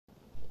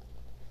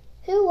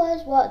Who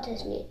was Walt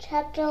Disney?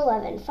 Chapter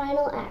 11,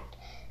 Final Act.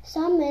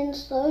 Some men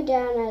slow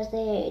down as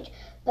they age,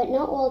 but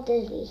not Walt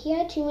Disney. He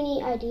had too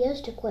many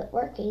ideas to quit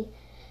working.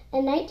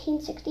 In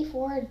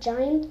 1964, a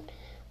giant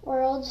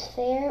World's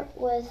Fair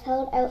was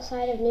held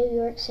outside of New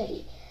York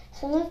City.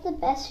 Some of the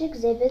best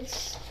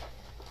exhibits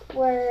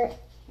were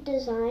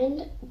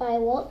designed by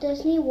Walt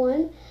Disney.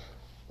 One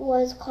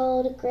was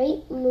called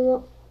Great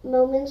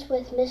Moments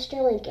with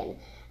Mr. Lincoln.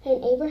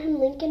 An Abraham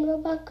Lincoln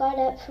robot got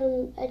up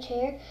from a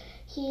chair.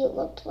 He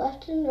looked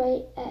left and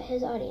right at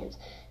his audience.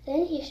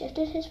 Then he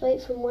shifted his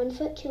weight from one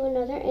foot to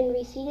another and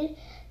recited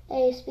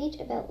a speech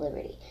about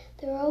liberty.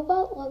 The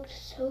robot looked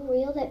so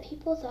real that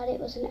people thought it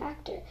was an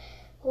actor.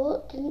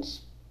 Walt didn't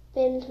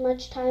spend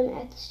much time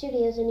at the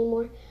studios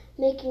anymore.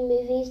 Making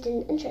movies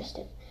didn't interest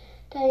him.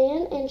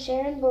 Diane and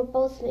Sharon were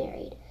both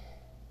married.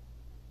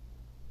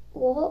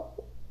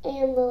 Walt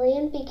and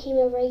Lillian became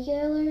a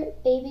regular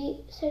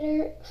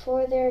babysitter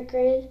for their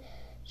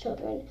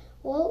grandchildren.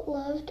 Walt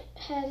loved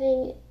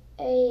having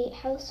a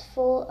house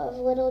full of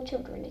little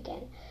children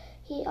again.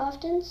 He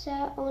often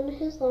sat on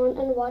his lawn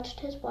and watched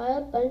his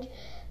wild bunch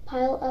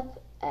pile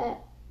up at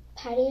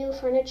patio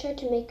furniture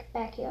to make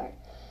backyard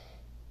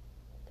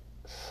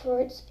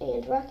forts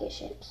and rocket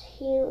ships.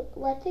 He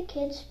let the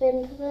kids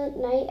spend the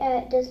night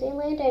at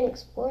Disneyland and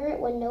explore it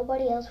when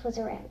nobody else was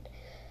around.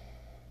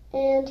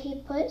 And he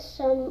put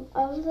some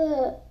of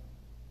them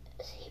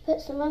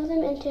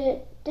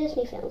into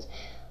Disney films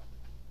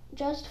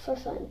just for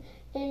fun.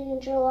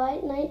 In July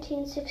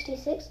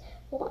 1966,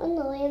 Walt and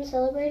Lillian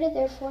celebrated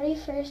their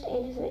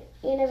 41st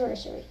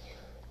anniversary.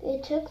 They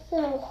took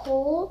the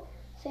whole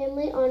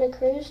family on a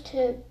cruise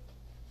to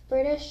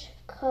British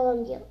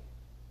Columbia.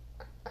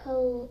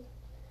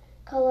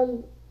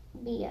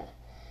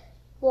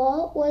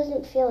 Walt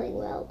wasn't feeling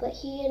well, but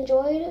he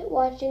enjoyed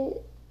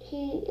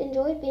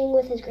being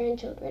with his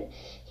grandchildren.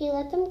 He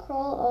let them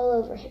crawl all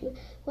over him.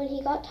 When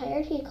he got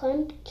tired, he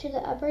climbed to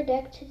the upper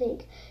deck to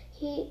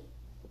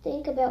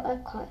think about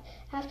Epcot.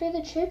 After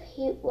the trip,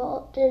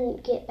 Walt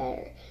didn't get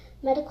better.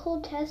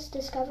 Medical tests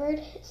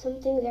discovered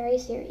something very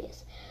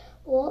serious.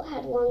 Walt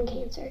had lung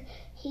cancer.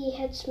 He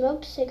had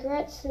smoked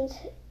cigarettes since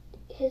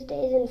his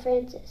days in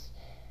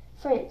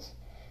France.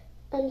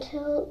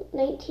 Until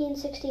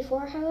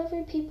 1964,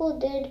 however, people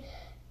did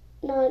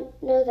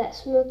not know that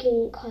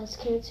smoking caused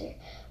cancer.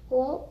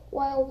 While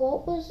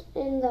Walt was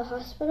in the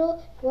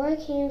hospital, Roy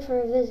came for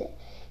a visit.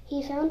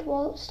 He found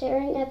Walt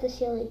staring at the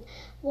ceiling.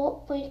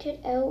 Walt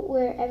pointed out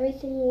where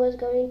everything was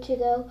going to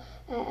go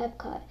at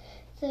Epcot.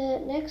 The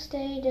next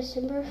day,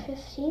 December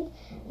 15th,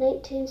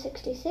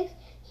 1966,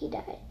 he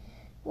died.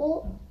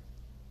 Walt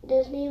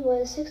Disney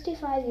was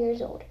 65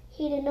 years old.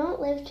 He did not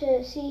live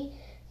to see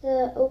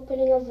the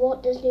opening of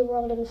Walt Disney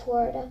World in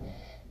Florida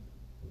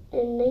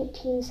in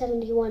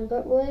 1971,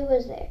 but Roy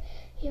was there.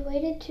 He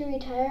waited to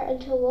retire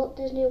until Walt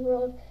Disney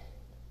World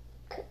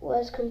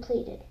was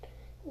completed.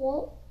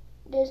 Walt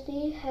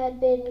Disney had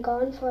been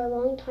gone for a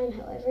long time,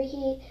 however.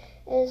 He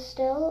is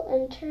still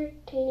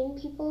entertaining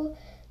people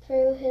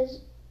through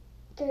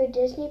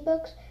Disney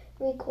books,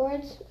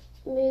 records,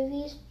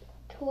 movies,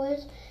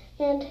 toys,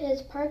 and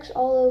his parks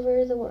all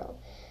over the world,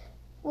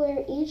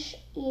 where each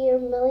year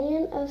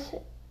millions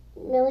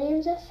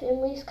of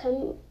families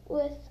come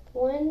with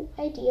one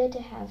idea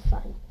to have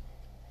fun.